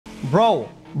Bro,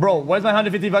 where's my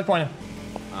 150 buck coin?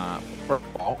 First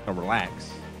of all,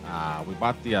 relax. We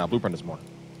bought the blueprint this morning.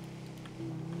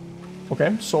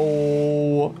 Okay,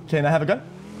 so can I have a gun?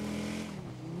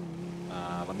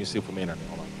 Let me see if we made anything.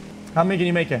 Hold on. How many can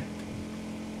you make it?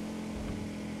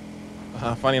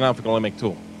 Funny enough, we can only make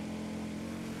 2.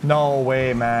 No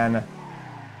way, man.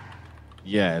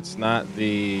 Yeah, it's not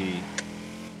the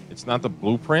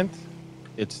blueprint.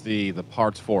 It's the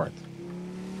parts for it.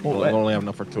 Well, we only have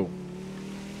enough for 2.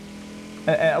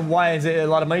 Why is it a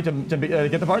lot of money to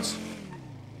get the parts?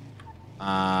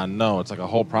 No, it's like a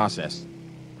whole process.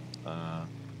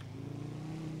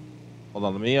 Hold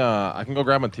on, let me. I can go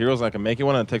grab materials. And I can make you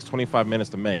one, and it takes 25 minutes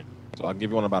to make. So I'll give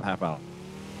you one in about half hour.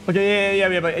 Okay,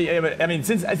 yeah, but I mean,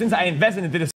 since I invested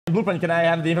into this blueprint, can I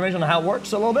have the information on how it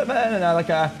works a little bit, man? And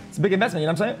it's a big investment, you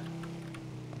know what I'm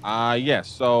saying? Yes.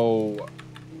 So,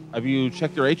 have you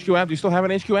checked your HQ app? Do you still have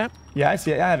an HQ app? Yeah, I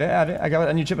see it. I have it. I got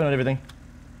a new chip and everything.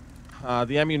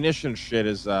 The ammunition shit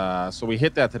is. So we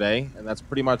hit that today, and that's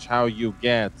pretty much how you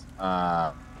get.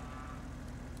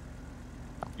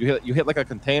 You hit like a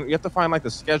container. You have to find like the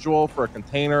schedule for a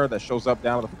container that shows up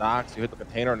down at the docks. You hit the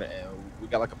container, and we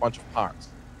got like a bunch of parts.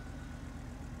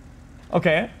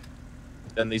 Okay.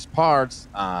 Then these parts,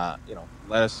 let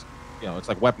us, it's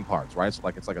like weapon parts, right? So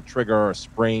like it's like a trigger, a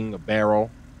spring, a barrel.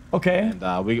 Okay.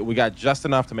 And we got just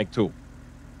enough to make 2.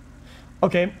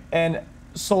 Okay, and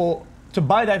so to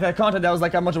buy that contract, that was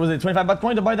like how much was it? 25 buck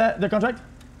coin to buy the contract?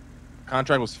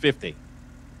 Contract was 50.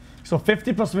 So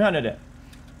 50 plus 300,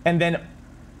 and then.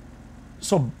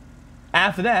 So,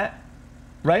 after that,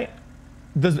 right?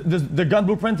 Does the gun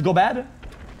blueprint go bad?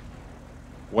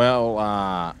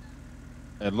 Well,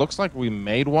 it looks like we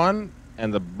made one,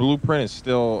 and the blueprint is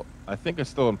still. I think it's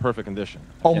still in perfect condition.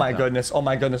 Oh my goodness! Oh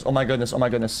my goodness! Oh my goodness! Oh my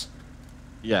goodness!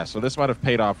 Yeah, so this might have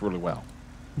paid off really well.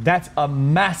 That's a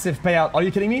massive payout. Are you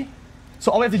kidding me?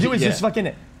 So all we have to do is just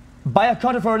fucking buy a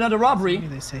contract for another robbery,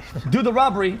 do the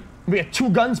robbery. We get 2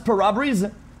 guns per robberies.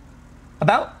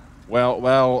 About.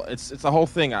 Well, it's a whole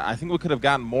thing. I think we could have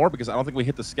gotten more because I don't think we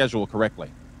hit the schedule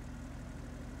correctly.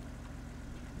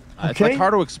 Okay. It's like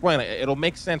hard to explain. It'll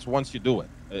make sense once you do it.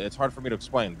 It's hard for me to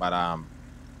explain. But on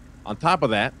top of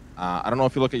that, I don't know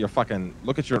if you look at your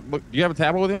do you have a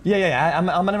tablet with you? Yeah. I'm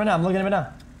on it right now. I'm looking at it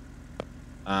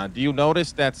now. Do you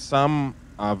notice that some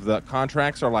of the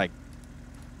contracts are like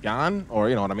gone, or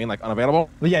you know what I mean, like unavailable?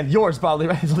 Well, yeah, yours probably,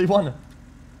 right? There's only one.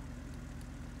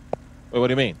 Wait, what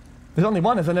do you mean? There's only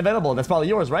one that's unavailable. That's probably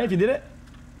yours, right? If you did it.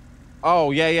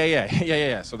 Oh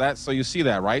yeah. So you see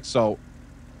that, right? So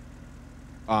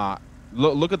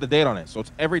look at the date on it. So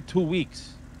it's every 2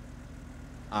 weeks.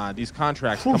 These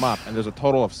contracts come up, and there's a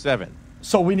total of 7.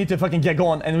 So we need to fucking get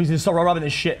going, and we need to start robbing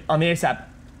this shit on the ASAP.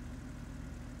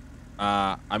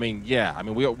 I mean, yeah. I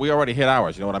mean, we already hit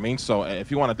ours. You know what I mean? So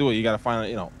if you want to do it, you got to find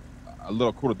a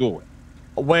little crew to do it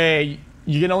with. Wait,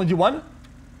 you can only do one?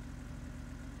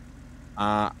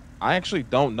 I actually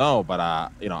don't know, but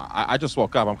I just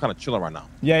woke up. I'm kind of chilling right now.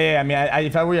 Yeah. I mean,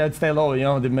 if I were you, I'd stay low. You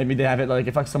know, maybe they have it like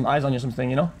if I some eyes on you or something.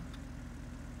 You know.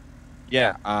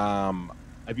 Yeah.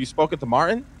 Have you spoken to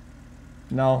Martin?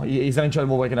 No, he's having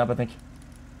trouble waking up, I think.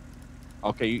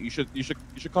 Okay, you should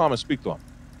call him and speak to him.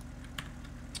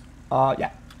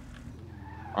 Yeah.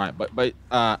 All right, but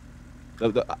I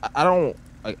don't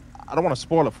want to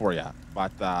spoil it for you,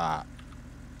 but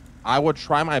I would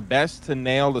try my best to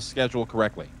nail the schedule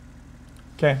correctly.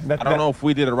 Okay. I don't know if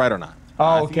we did it right or not. Oh,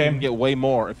 I think okay. you can get way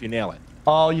more if you nail it.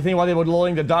 Oh, you think while they were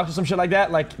loading the docks or some shit like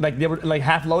that, like they were like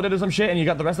half loaded or some shit, and you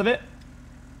got the rest of it?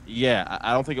 Yeah,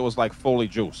 I don't think it was like fully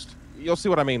juiced. You'll see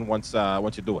what I mean once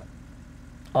you do it.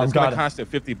 Oh, it's gonna cost you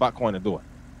 50 buck coin to do it.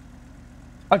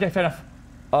 Okay, fair enough.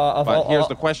 But here's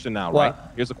the question now, what? right?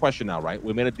 Here's the question now, right?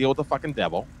 We made a deal with the fucking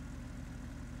devil.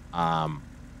 Do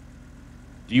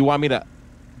you want me to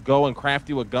go and craft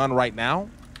you a gun right now,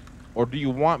 or do you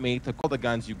want me to call the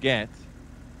guns you get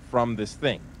from this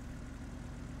thing?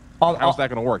 How's that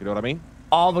gonna work? You know what I mean?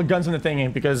 All the guns in the thing,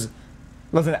 because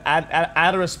listen,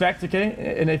 out of respect,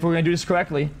 okay, and if we're gonna do this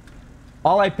correctly,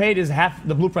 all I paid is half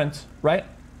the blueprint, right?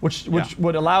 Which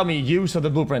would allow me use of the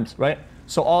blueprint, right?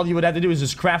 So all you would have to do is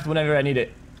just craft whenever I need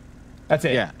it. That's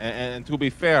it. Yeah, and to be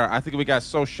fair, I think we got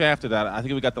so shafted that I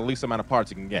think we got the least amount of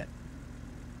parts you can get.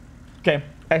 Okay,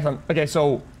 excellent. Okay,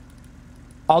 so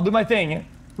I'll do my thing,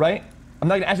 right? I'm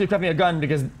not gonna ask you to craft me a gun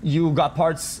because you got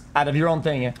parts out of your own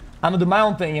thing. I'm gonna do my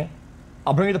own thing.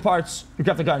 I'll bring you the parts, you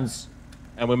craft the guns.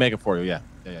 And we make it for you, yeah.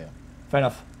 Fair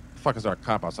enough. The fuck is our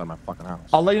cop outside my fucking house?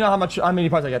 I'll let you know how many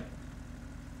parts I get.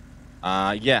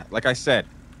 Yeah, like I said,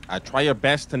 try your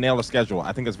best to nail the schedule.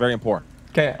 I think it's very important.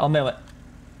 Okay, I'll nail it.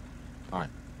 All right.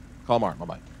 Call Mark.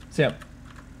 Bye-bye. See ya.